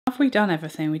Have we done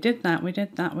everything? We did that, we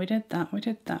did that, we did that, we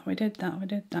did that, we did that, we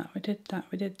did that, we did that,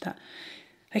 we did that.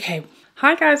 Okay,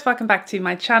 hi guys, welcome back to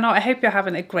my channel. I hope you're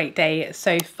having a great day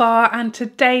so far, and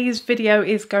today's video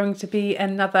is going to be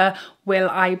another will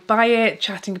I buy it,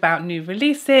 chatting about new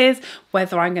releases,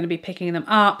 whether I'm going to be picking them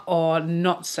up or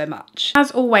not so much.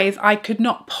 As always, I could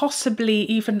not possibly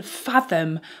even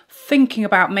fathom thinking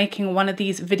about making one of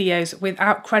these videos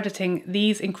without crediting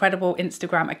these incredible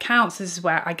Instagram accounts. This is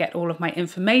where I get all of my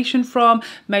information from.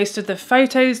 Most of the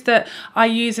photos that I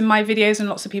use in my videos and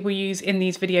lots of people use in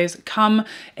these videos come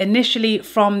initially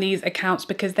from these accounts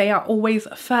because they are always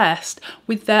first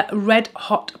with their red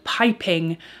hot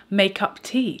piping makeup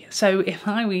tea. So if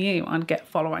I were you, I'd get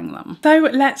following them. So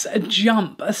let's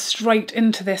jump straight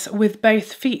into this with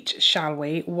both feet, shall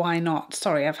we? Why not?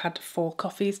 Sorry, I've had 4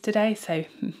 coffees today, so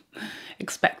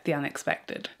expect the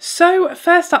unexpected. So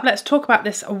first up, let's talk about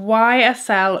this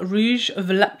YSL Rouge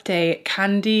Volupte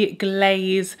Candy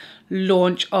Glaze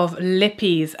launch of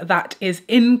lippies that is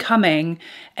incoming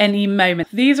any moment.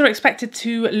 These are expected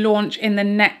to launch in the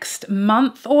next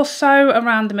month or so,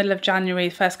 around the middle of January,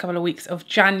 first couple of weeks of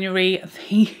January.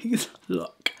 These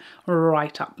look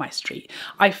right up my street.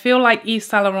 I feel like Yves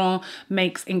Saint Laurent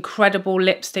makes incredible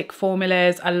lipstick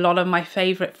formulas. A lot of my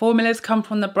favourite formulas come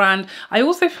from the brand. I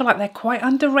also feel like they're quite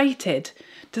underrated.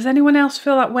 Does anyone else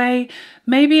feel that way?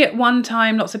 Maybe at one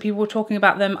time lots of people were talking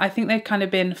about them. I think they've kind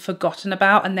of been forgotten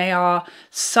about, and they are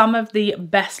some of the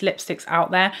best lipsticks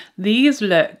out there. These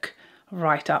look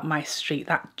right up my street.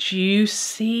 That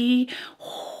juicy,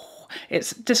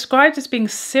 it's described as being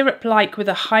syrup-like with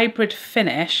a hybrid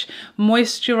finish,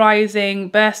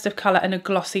 moisturising, burst of colour and a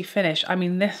glossy finish. I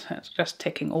mean, this is just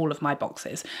ticking all of my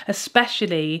boxes,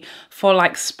 especially for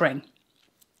like spring.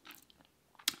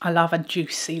 I love a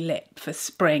juicy lip for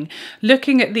spring.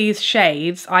 Looking at these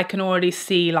shades, I can already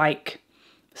see like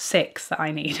 6 that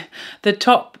I need. The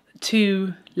top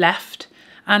 2 left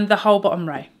and the whole bottom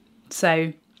row.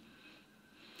 So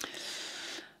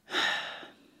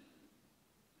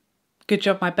good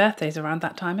job my birthday's around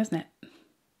that time, isn't it?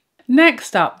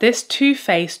 Next up, this Too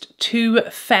Faced Too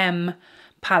Femme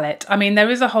palette. I mean, there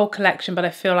is a whole collection, but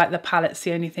I feel like the palette's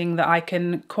the only thing that I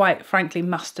can quite frankly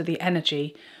muster the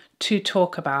energy to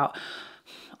talk about.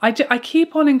 I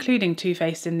keep on including Too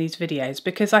Faced in these videos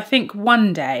because I think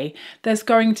one day there's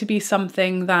going to be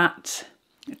something that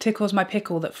tickles my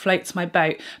pickle, that floats my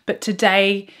boat, but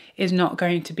today is not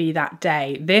going to be that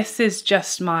day. This is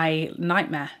just my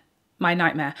nightmare. My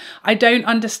nightmare. I don't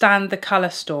understand the colour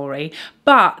story,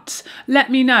 but let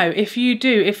me know if you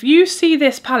do. If you see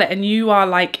this palette and you are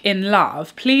like in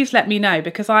love, please let me know,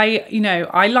 because I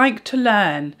like to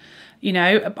learn. You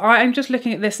know, I'm just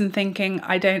looking at this and thinking,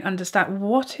 I don't understand.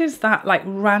 What is that like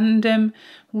random,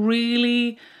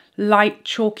 really light,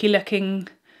 chalky looking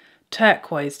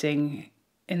turquoise thing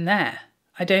in there?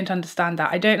 I don't understand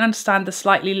that. I don't understand the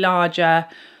slightly larger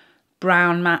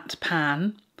brown matte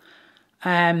pan.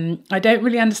 I don't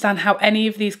really understand how any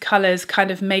of these colours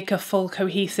kind of make a full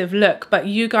cohesive look, but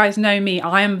you guys know me,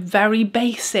 I am very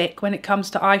basic when it comes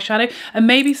to eyeshadow, and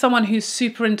maybe someone who's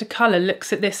super into colour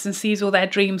looks at this and sees all their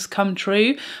dreams come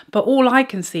true, but all I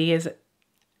can see is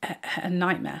a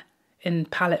nightmare in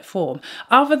palette form.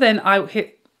 Other than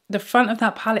the front of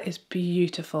that palette is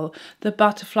beautiful. The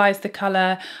butterflies, the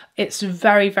colour, it's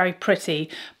very, very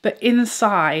pretty, but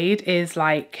inside is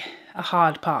like a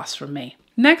hard pass from me.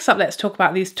 Next up, let's talk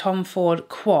about these Tom Ford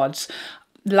quads,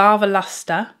 Lava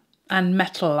Lustre and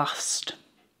Metallust.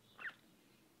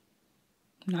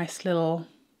 Nice little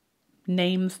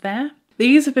names there.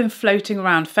 These have been floating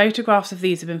around, photographs of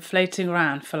these have been floating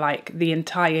around for like the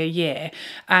entire year,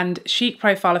 and Chic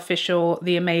Profile Official,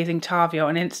 the amazing Tavia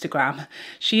on Instagram,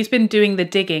 she's been doing the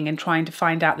digging and trying to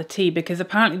find out the tea, because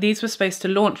apparently these were supposed to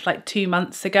launch like 2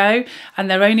 months ago and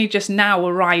they're only just now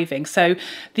arriving. So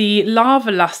the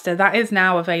Lava Lustre, that is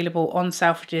now available on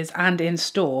Selfridges and in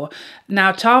store.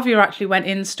 Now Tavia actually went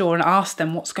in store and asked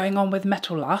them what's going on with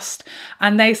Metallust,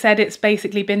 and they said it's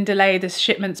basically been delayed, the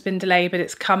shipment's been delayed, but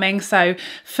it's coming. So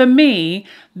for me,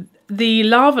 the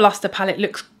Lava Lustre palette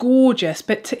looks gorgeous,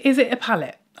 but is it a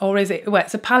palette? Or is it, well,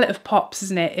 it's a palette of pops,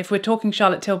 isn't it? If we're talking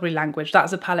Charlotte Tilbury language,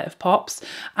 that's a palette of pops.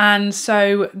 And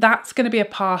so that's going to be a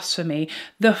pass for me.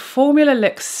 The formula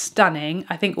looks stunning.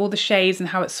 I think all the shades and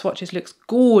how it swatches looks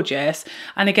gorgeous.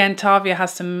 And again, Tavia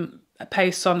has some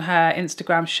posts on her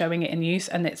Instagram showing it in use,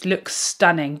 and it looks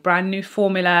stunning. Brand new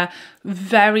formula,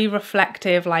 very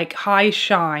reflective, like high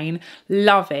shine,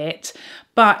 love it.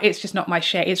 But it's just not my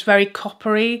shade. It's very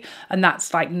coppery, and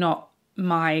that's like not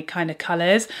my kind of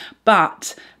colours,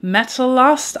 but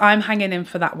Metallust, I'm hanging in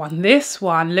for that one. This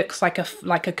one looks like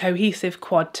a cohesive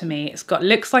quad to me.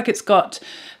 Looks like it's got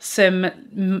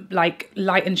some like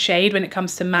light and shade when it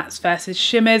comes to mattes versus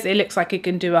shimmers. It looks like it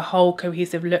can do a whole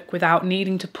cohesive look without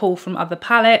needing to pull from other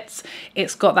palettes.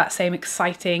 It's got that same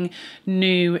exciting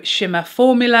new shimmer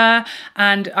formula,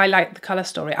 and I like the colour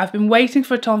story. I've been waiting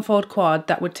for a Tom Ford quad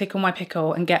that would tickle my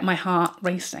pickle and get my heart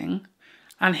racing,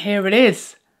 and here it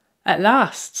is at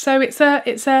last. So it's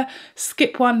a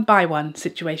skip one, buy one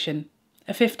situation,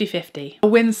 a 50-50, a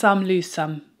win some, lose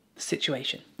some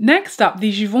situation. Next up,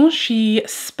 the Givenchy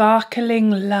Sparkling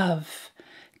Love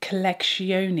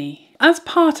Collezione. As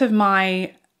part of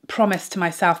my promise to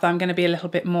myself that I'm going to be a little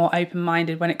bit more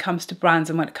open-minded when it comes to brands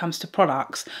and when it comes to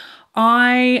products,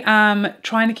 I am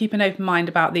trying to keep an open mind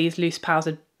about these loose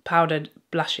powdered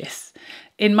blushes.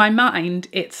 In my mind,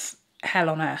 it's hell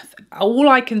on earth. All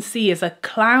I can see is a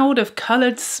cloud of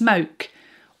coloured smoke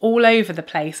all over the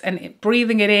place, and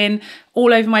breathing it in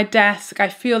all over my desk. I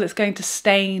feel it's going to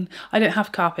stain. I don't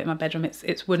have carpet in my bedroom,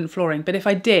 it's wooden flooring, but if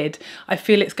I did, I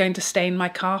feel it's going to stain my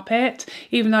carpet,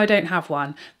 even though I don't have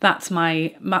one. That's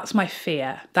my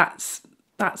fear. That's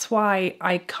why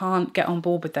I can't get on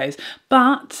board with those.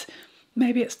 But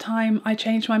maybe it's time I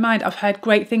change my mind. I've heard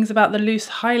great things about the loose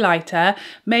highlighter.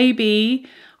 Maybe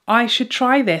I should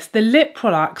try this. The lip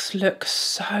products look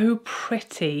so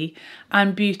pretty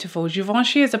and beautiful.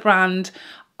 Givenchy is a brand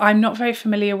I'm not very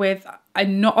familiar with.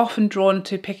 I'm not often drawn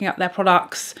to picking up their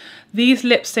products. These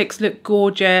lipsticks look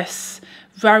gorgeous,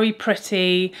 very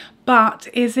pretty, but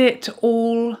is it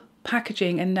all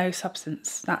packaging and no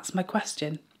substance? That's my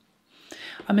question.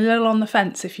 I'm a little on the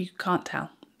fence, if you can't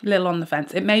tell. A little on the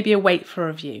fence. It may be a wait for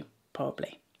review,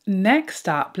 probably. Next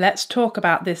up, let's talk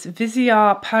about this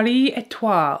Viseart Paris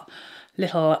Etoile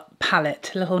little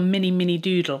palette, little mini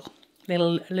doodle,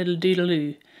 little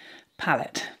doodaloo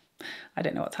palette. I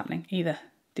don't know what's happening either.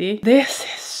 Do you? This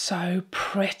is so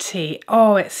pretty.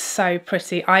 Oh, it's so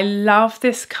pretty. I love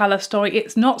this colour story.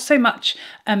 It's not so much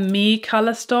a me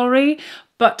colour story,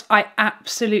 but I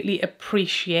absolutely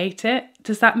appreciate it.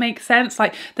 Does that make sense?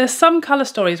 Like, there's some colour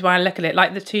stories where I look at it,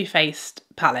 like the Too Faced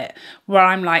palette, where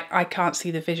I'm like, I can't see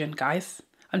the vision, guys.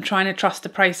 I'm trying to trust the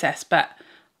process, but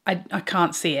I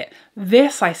can't see it.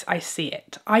 This, I see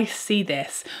it. I see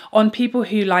this on people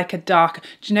who like a dark.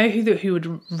 Do you know who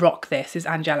would rock this? Is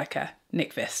Angelica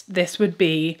Nyqvist. This would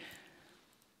be,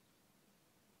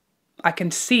 I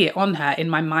can see it on her in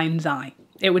my mind's eye.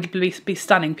 It would be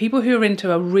stunning. People who are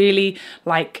into a really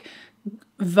like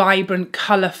vibrant,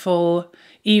 colourful,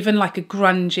 even like a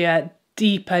grungier,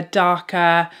 deeper,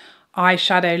 darker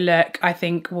eyeshadow look, I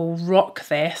think will rock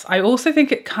this. I also think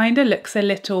it kind of looks a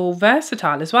little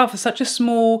versatile as well. For such a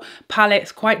small palette,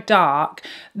 it's quite dark.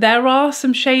 There are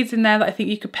some shades in there that I think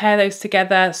you could pair those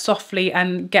together softly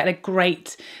and get a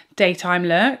great daytime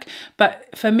look, but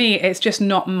for me it's just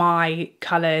not my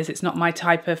colours, it's not my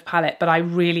type of palette, but I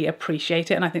really appreciate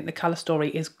it, and I think the colour story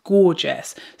is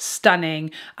gorgeous,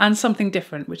 stunning, and something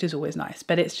different, which is always nice,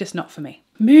 but it's just not for me.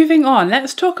 Moving on,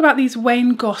 let's talk about these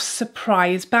Wayne Goss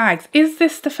surprise bags. Is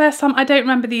this the first time? I don't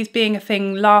remember these being a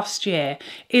thing last year.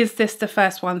 Is this the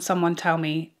first one? Someone tell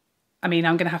me. I mean,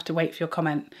 I'm gonna have to wait for your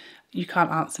comment. You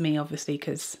can't answer me obviously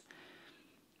because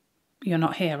you're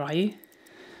not here, are you?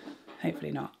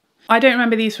 Hopefully not. I don't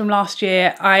remember these from last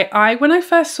year. When I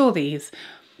first saw these,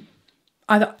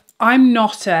 I thought, I'm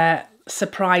not a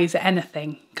surprise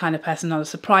anything kind of person, not a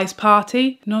surprise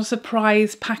party, not a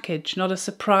surprise package, not a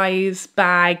surprise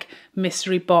bag,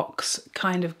 mystery box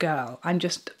kind of girl.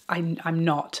 I'm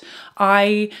not.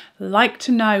 I like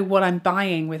to know what I'm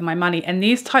buying with my money, and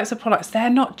these types of products, they're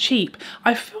not cheap.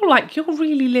 I feel like you're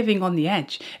really living on the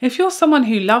edge. If you're someone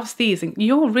who loves these, and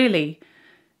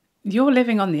you're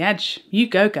living on the edge. You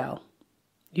go, girl.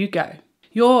 You go.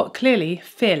 You're clearly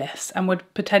fearless and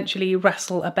would potentially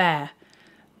wrestle a bear,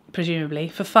 presumably,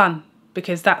 for fun,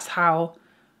 because that's how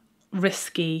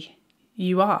risky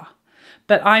you are.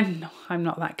 But I'm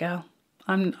not that girl.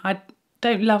 I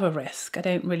don't love a risk. I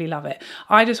don't really love it.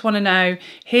 I just want to know,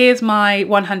 here's my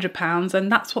 £100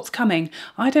 and that's what's coming.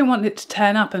 I don't want it to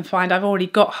turn up and find I've already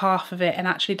got half of it and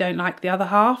actually don't like the other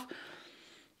half.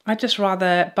 I'd just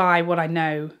rather buy what I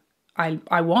know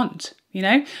I want, You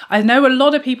know, I know a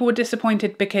lot of people were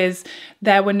disappointed because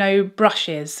there were no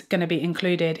brushes going to be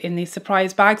included in these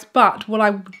surprise bags. But what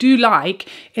I do like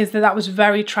is that that was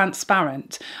very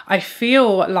transparent. I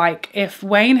feel like if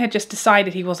Wayne had just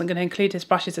decided he wasn't going to include his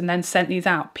brushes and then sent these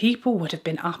out, people would have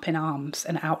been up in arms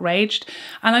and outraged.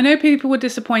 And I know people were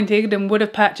disappointed and would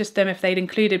have purchased them if they'd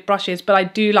included brushes, but I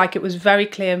do like it was very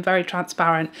clear and very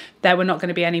transparent. There were not going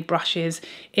to be any brushes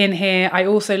in here. I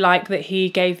also like that he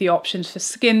gave the options for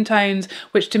skin tones,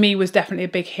 which to me was definitely a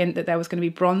big hint that there was going to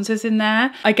be bronzers in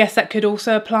there. I guess that could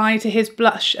also apply to his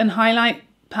blush and highlight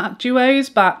duos,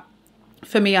 but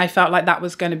for me, I felt like that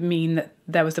was going to mean that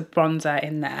there was a bronzer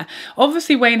in there.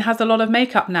 Obviously, Wayne has a lot of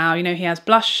makeup now. You know, he has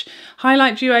blush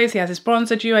highlight duos, he has his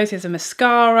bronzer duos, he has a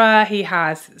mascara, he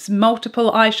has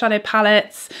multiple eyeshadow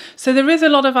palettes. So there is a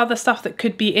lot of other stuff that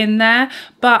could be in there,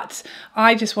 but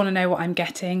I just want to know what I'm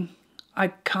getting. I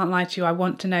can't lie to you, I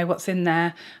want to know what's in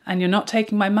there, and you're not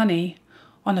taking my money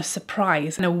on a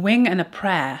surprise and a wing and a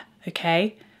prayer,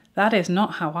 okay? That is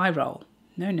not how I roll.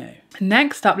 No, no.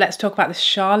 Next up, let's talk about the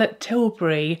Charlotte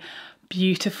Tilbury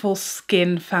Beautiful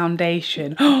Skin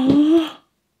Foundation. I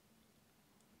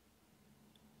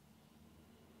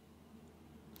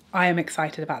am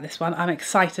excited about this one. I'm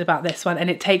excited about this one, and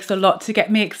it takes a lot to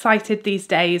get me excited these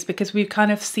days because we've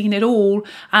kind of seen it all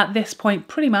at this point,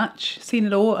 pretty much. Seen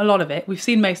it all, a lot of it. We've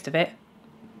seen most of it.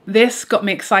 This got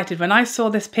me excited when I saw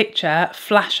this picture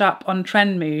flash up on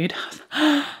Trend Mood.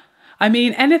 I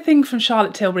mean, anything from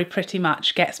Charlotte Tilbury pretty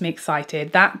much gets me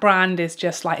excited. That brand is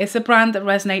just like, it's a brand that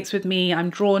resonates with me.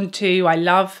 I'm drawn to. I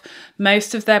love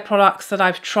most of their products that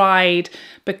I've tried,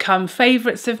 become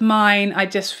favourites of mine. I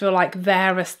just feel like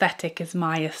their aesthetic is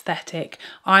my aesthetic.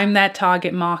 I'm their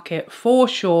target market for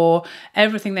sure.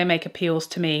 Everything they make appeals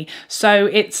to me. So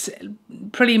it's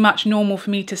pretty much normal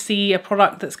for me to see a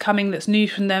product that's coming that's new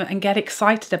from them and get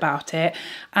excited about it.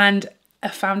 And a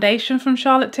foundation from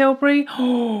Charlotte Tilbury,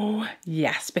 oh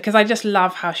yes, because I just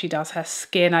love how she does her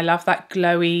skin. I love that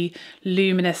glowy,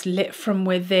 luminous, lit from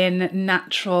within,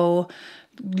 natural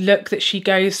look that she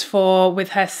goes for with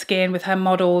her skin, with her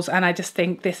models, and I just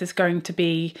think this is going to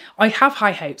be, I have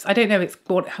high hopes. I don't know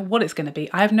what it's going to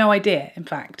be. I have no idea, in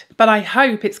fact, but I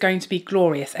hope it's going to be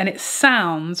glorious, and it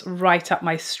sounds right up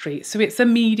my street. So it's a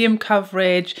medium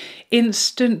coverage,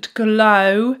 instant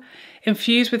glow,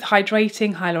 infused with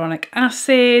hydrating hyaluronic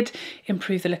acid,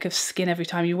 improve the look of skin every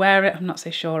time you wear it. I'm not so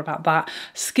sure about that.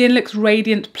 Skin looks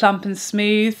radiant, plump and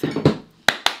smooth.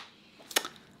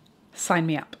 Sign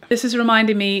me up. This is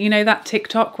reminding me, you know that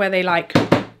TikTok where they like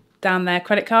down their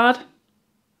credit card?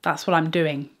 That's what I'm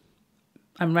doing.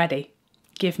 I'm ready.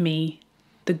 Give me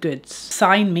the goods.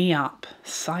 Sign me up.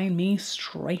 Sign me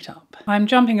straight up. I'm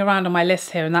jumping around on my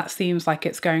list here and that seems like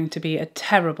it's going to be a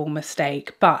terrible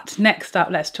mistake. But next up,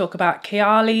 let's talk about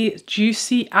Kayali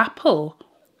Juicy Apple.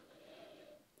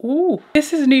 Ooh,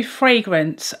 this is a new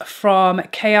fragrance from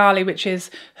Kayali, which is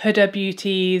Huda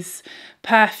Beauty's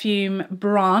perfume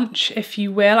branch, if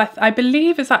you will. I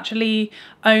believe it's actually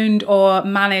owned or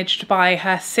managed by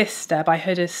her sister, by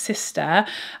Huda's sister,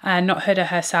 and not Huda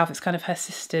herself. It's kind of her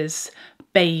sister's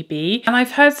baby. And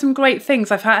I've heard some great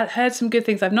things. I've heard some good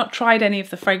things. I've not tried any of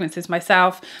the fragrances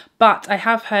myself, but I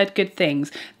have heard good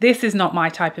things. This is not my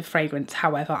type of fragrance,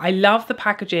 however. I love the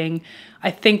packaging.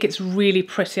 I think it's really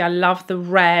pretty. I love the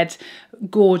red,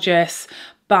 gorgeous.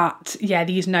 But yeah,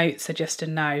 these notes are just a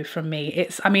no from me.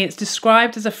 I mean, it's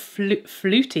described as a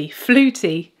fluty.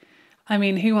 I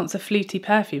mean, who wants a fluty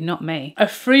perfume? Not me. A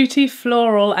fruity,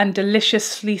 floral and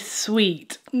deliciously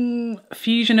sweet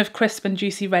fusion of crisp and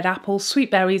juicy red apples,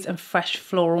 sweet berries and fresh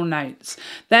floral notes.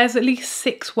 There's at least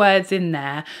 6 words in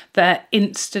there that are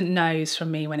instant no's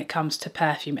from me when it comes to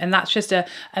perfume. And that's just a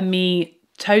me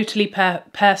totally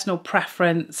personal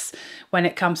preference when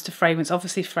it comes to fragrance.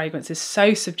 Obviously, fragrance is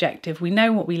so subjective. We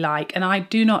know what we like, and I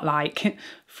do not like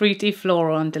fruity,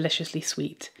 floral and deliciously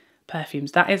sweet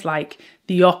perfumes. That is like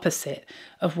the opposite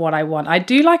of what I want. I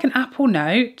do like an apple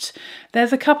note.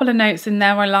 There's a couple of notes in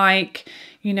there I like,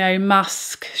 you know,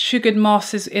 musk, sugared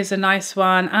moss is a nice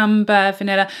one, amber,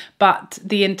 vanilla, but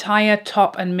the entire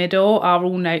top and middle are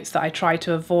all notes that I try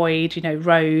to avoid, you know,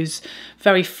 rose,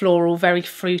 very floral, very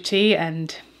fruity,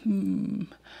 and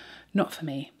not for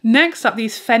me. Next up,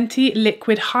 these Fenty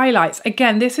liquid highlights.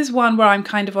 Again, this is one where I'm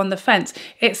kind of on the fence.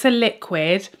 It's a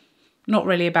liquid, not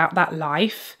really about that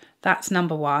life. That's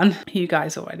number one. You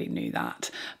guys already knew that.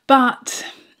 But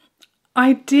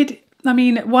I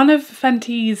mean, one of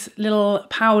Fenty's little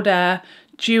powder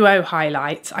duo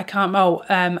highlights,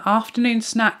 Afternoon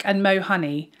Snack and Mo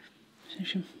Honey.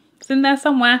 It's in there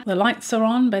somewhere. The lights are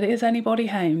on, but is anybody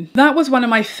home? That was one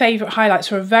of my favourite highlights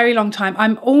for a very long time.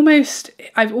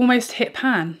 I've almost hit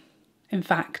pan. in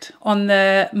fact. On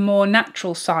the more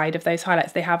natural side of those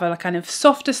highlights, they have a kind of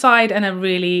softer side and a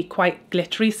really quite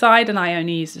glittery side, and I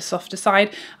only use the softer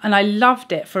side, and I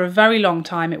loved it for a very long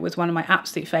time. It was one of my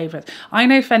absolute favourites. I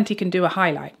know Fenty can do a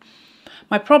highlight.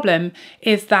 My problem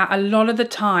is that a lot of the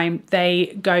time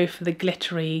they go for the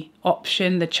glittery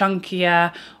option, the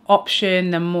chunkier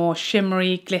option, the more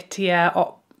shimmery, glittier.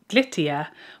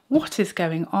 What is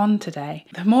going on today?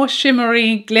 The more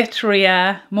shimmery,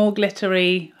 glitterier, more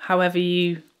glittery, however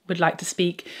you would like to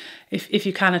speak, if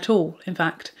you can at all, in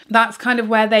fact. That's kind of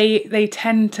where they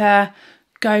tend to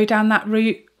go down that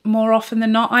route more often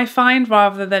than not, I find,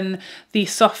 rather than the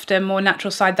softer, more natural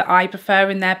side that I prefer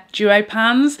in their duo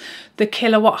pans. The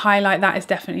Killawatt highlight, that is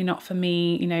definitely not for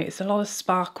me. You know, it's a lot of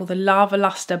sparkle. The Lava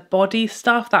Lustre body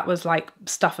stuff, that was like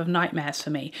stuff of nightmares for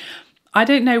me. I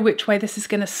don't know which way this is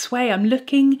going to sway. I'm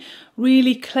looking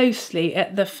really closely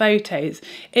at the photos.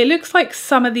 It looks like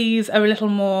some of these are a little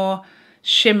more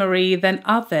shimmery than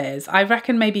others. I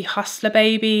reckon maybe Hustler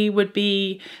Baby would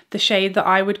be the shade that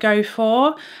I would go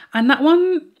for. And that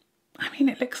one, I mean,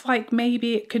 it looks like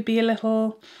maybe it could be a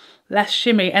little less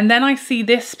shimmery. And then I see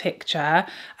this picture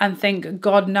and think,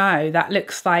 God, no, that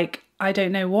looks like, I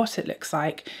don't know what it looks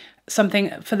like. Something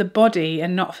for the body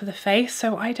and not for the face.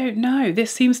 So I don't know.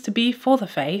 This seems to be for the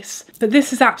face. But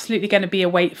this is absolutely going to be a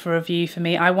wait for review for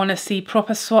me. I want to see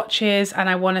proper swatches and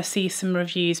I want to see some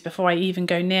reviews before I even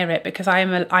go near it, because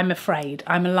I'm afraid,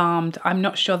 I'm alarmed. I'm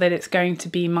not sure that it's going to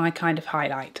be my kind of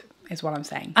highlight, is what I'm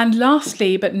saying. And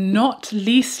lastly, but not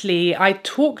leastly, I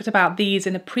talked about these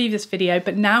in a previous video,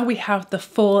 but now we have the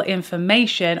full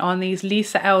information on these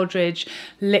Lisa Eldridge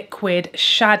liquid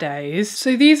shadows.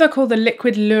 So these are called the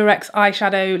Liquid Lurex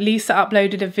eyeshadow. Lisa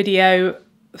uploaded a video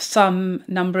some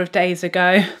number of days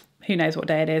ago. Who knows what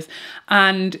day it is,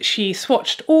 and she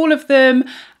swatched all of them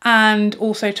and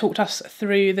also talked us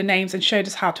through the names and showed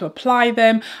us how to apply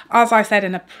them. As I said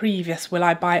in a previous Will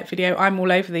I Buy It video, I'm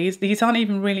all over these. These aren't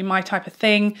even really my type of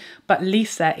thing, but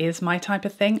Lisa is my type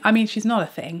of thing. I mean, she's not a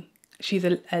thing. She's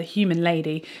a human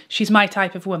lady. She's my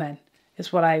type of woman,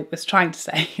 is what I was trying to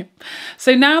say.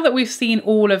 So now that we've seen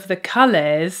all of the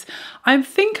colours, I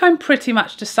think I'm pretty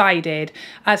much decided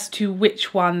as to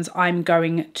which ones I'm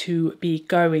going to be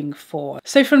going for.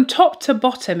 So from top to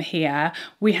bottom here,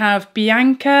 we have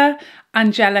Bianca,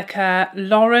 Angelica,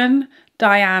 Lauren,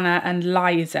 Diana and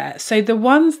Liza. So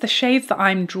the shades that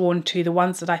I'm drawn to, the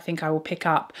ones that I think I will pick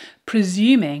up,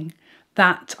 presuming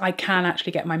that I can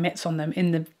actually get my mitts on them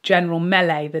in the general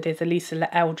melee that is a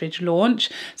Lisa Eldridge launch.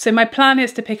 So my plan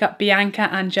is to pick up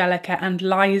Bianca, Angelica and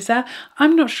Liza.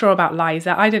 I'm not sure about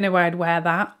Liza. I don't know where I'd wear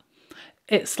that.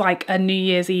 It's like a New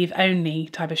Year's Eve only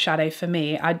type of shadow for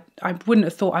me. I wouldn't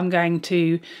have thought I'm going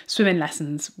to swimming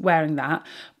lessons wearing that,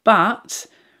 but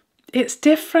it's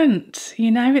different,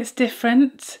 you know, it's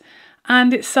different.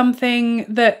 And it's something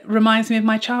that reminds me of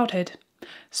my childhood.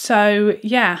 So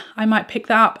yeah, I might pick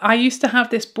that up. I used to have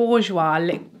this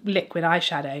Bourjois liquid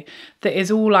eyeshadow that is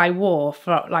all I wore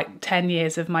for like 10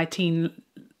 years of my teen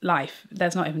life.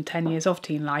 There's not even 10 years of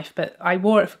teen life, but I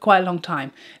wore it for quite a long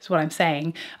time, is what I'm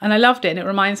saying. And I loved it and it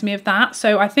reminds me of that.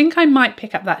 So I think I might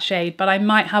pick up that shade, but I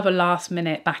might have a last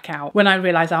minute back out when I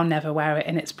realise I'll never wear it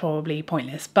and it's probably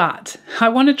pointless. But I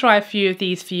want to try a few of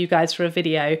these for you guys for a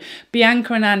video.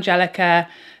 Bianca and Angelica,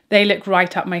 they look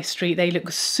right up my street. They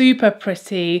look super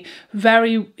pretty,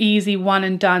 very easy one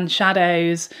and done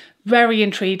shadows. Very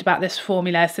intrigued about this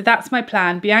formula. So that's my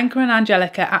plan. Bianca and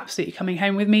Angelica absolutely coming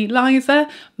home with me. Liza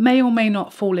may or may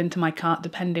not fall into my cart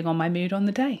depending on my mood on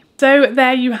the day. So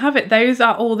there you have it. Those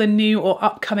are all the new or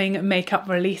upcoming makeup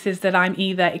releases that I'm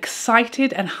either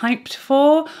excited and hyped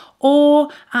for or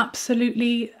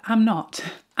absolutely am not.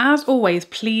 As always,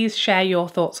 please share your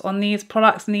thoughts on these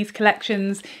products and these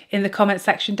collections in the comment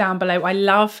section down below. I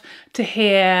love to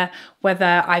hear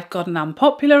whether I've got an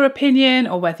unpopular opinion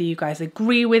or whether you guys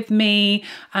agree with me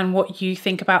and what you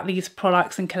think about these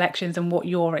products and collections and what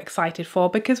you're excited for,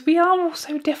 because we are all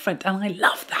so different and I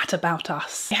love that about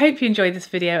us. I hope you enjoyed this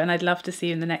video and I'd love to see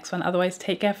you in the next one. Otherwise,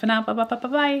 take care for now. Bye bye bye bye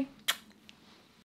bye.